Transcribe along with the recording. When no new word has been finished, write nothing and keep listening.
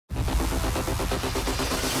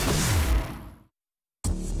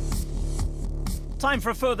Time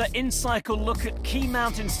for a further inCycle look at key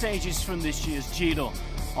mountain stages from this year's Giro.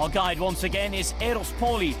 Our guide once again is Eros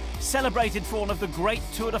Poli, celebrated for one of the great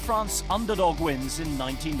Tour de France underdog wins in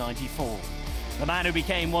 1994. The man who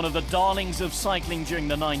became one of the darlings of cycling during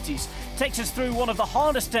the 90s takes us through one of the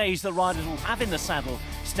hardest days the riders will have in the saddle,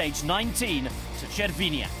 stage 19 to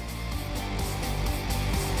Cervinia.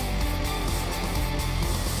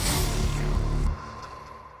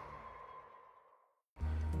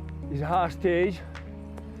 It's a hard stage.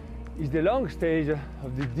 It's the long stage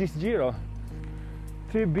of this Giro.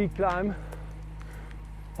 3 big climbs,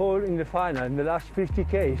 all in the final, in the last 50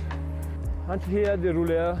 km. Until here, the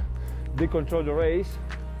rouleur, they control the race.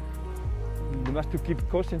 They must keep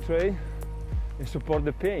concentrate and support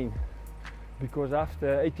the pain, because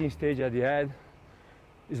after 18 stages at the end,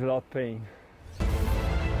 it's a lot of pain.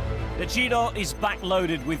 The Giro is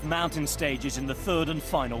backloaded with mountain stages in the third and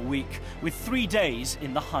final week, with 3 days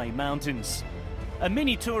in the high mountains. A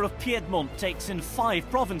mini tour of Piedmont takes in 5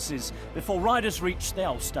 provinces before riders reach the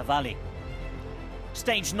Aosta Valley.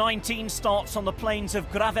 Stage 19 starts on the plains of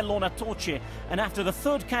Gravellona Toce, and after the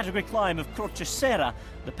third category climb of Croce Serra,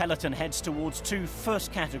 the peloton heads towards 2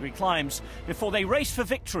 first category climbs before they race for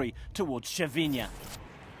victory towards Cervinia.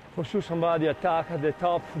 For sure somebody attack at the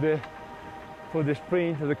top for the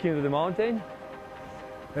sprint of the king of the mountain,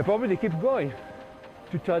 and probably they keep going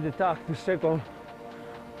to try to attack the second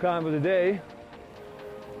climb of the day.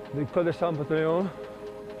 They call the San Pantaleon.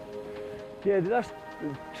 Yeah, the last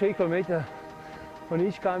 3 kilometers on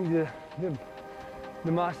each climb is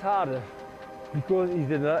the most harder, because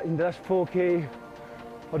it's in the last 4K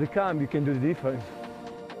of the climb you can do the difference.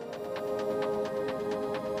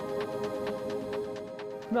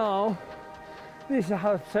 Now, this is a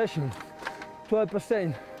hard session.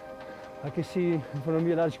 12%. I can see in front of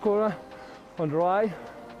me a large corner on the right,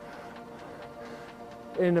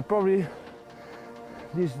 and probably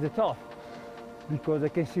this is the top, because I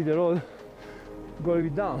can see the road going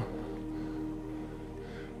down.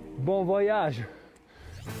 Bon voyage.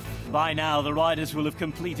 By now, the riders will have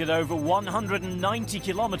completed over 190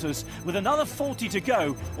 kilometres, with another 40 to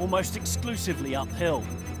go, almost exclusively uphill.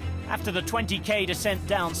 After the 20k descent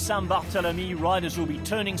down San Barthélemy, riders will be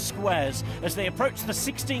turning squares as they approach the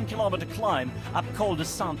 16-kilometre climb up Col de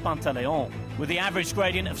Saint Pantaleon. With the average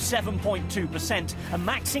gradient of 7.2% and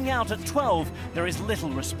maxing out at 12, there is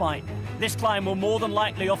little respite. This climb will more than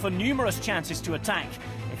likely offer numerous chances to attack,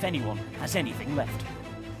 if anyone has anything left.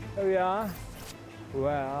 Here we are,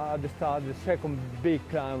 well, at the start of the second big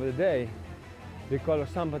climb of the day, the Col de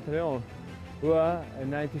Saint Pantaleon, where in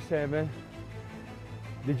 97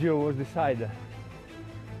 the Giro was decided.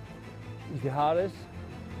 It's the hardest.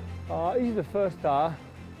 It's the first star,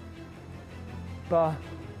 but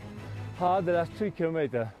hard the last 3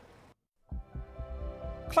 kilometers.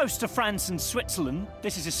 Close to France and Switzerland,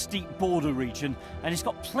 this is a steep border region, and it's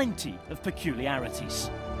got plenty of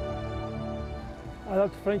peculiarities. I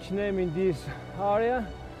like the French name in this area,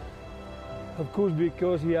 of course,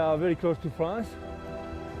 because we are very close to France,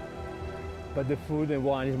 but the food and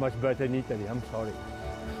wine is much better in Italy, I'm sorry.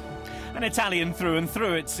 An Italian through and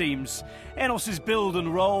through, it seems. Enos's build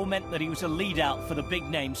and roll meant that he was a lead-out for the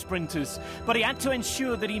big-name sprinters, but he had to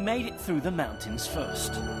ensure that he made it through the mountains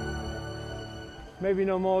first. Maybe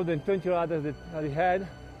no more than 20 riders at the head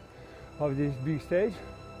of this big stage,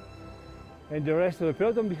 and the rest of the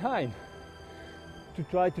peloton behind to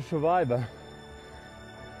try to survive.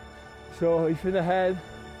 So if in the head,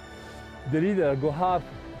 the leader go up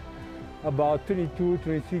about 22,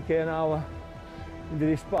 23 km an hour in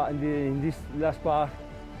this last part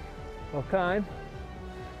of climb,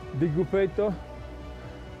 the gruppetto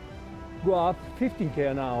go up 15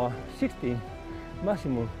 km an hour, 16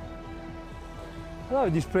 maximum. I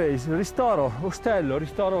love this place, Ristoro, Ostello.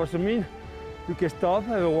 Ristoro also means you can stop,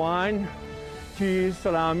 have a wine, cheese,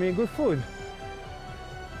 salami, good food.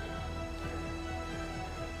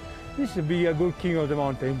 This should be a good king of the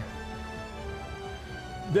mountain.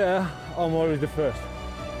 There, I'm always the first.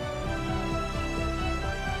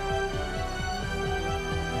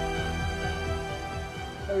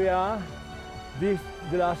 Here we are, this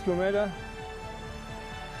the last kilometer.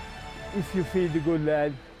 If you feel the good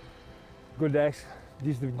leg, good legs,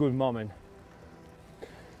 this is the good moment.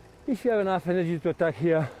 If you have enough energy to attack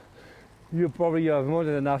here, you probably have more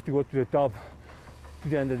than enough to go to the top, to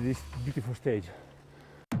the end of this beautiful stage.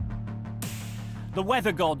 The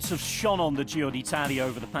weather gods have shone on the Giro d'Italia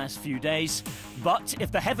over the past few days, but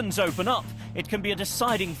if the heavens open up, it can be a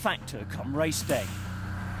deciding factor come race day.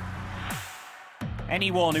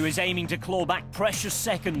 Anyone who is aiming to claw back precious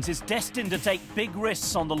seconds is destined to take big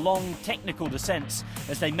risks on the long technical descents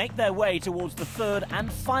as they make their way towards the third and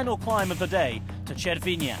final climb of the day to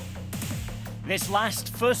Cervinia. This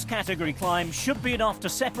last first category climb should be enough to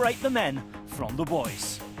separate the men from the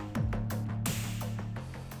boys.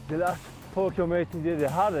 The last 4 kilometers is the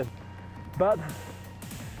hardest, but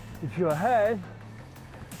if you're ahead,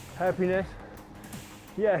 happiness,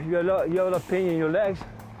 yeah, you have a lot of pain in your legs,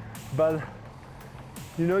 but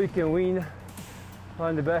you know you can win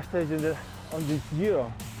on the best stage on this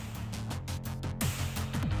Giro.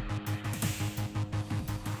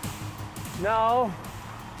 Now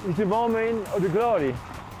is the moment of the glory.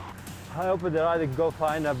 I hope the rider go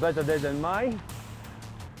find a better day than mine,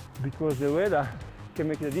 because the weather can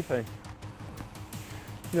make a difference.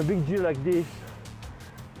 In a big Giro like this,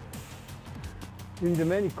 in the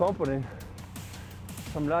many components,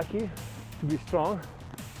 I'm lucky to be strong,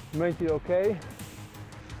 mentally okay,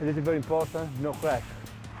 and it's very important, no crash.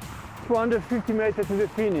 250 meters to the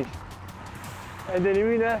finish, and the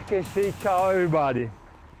winner can say ciao everybody.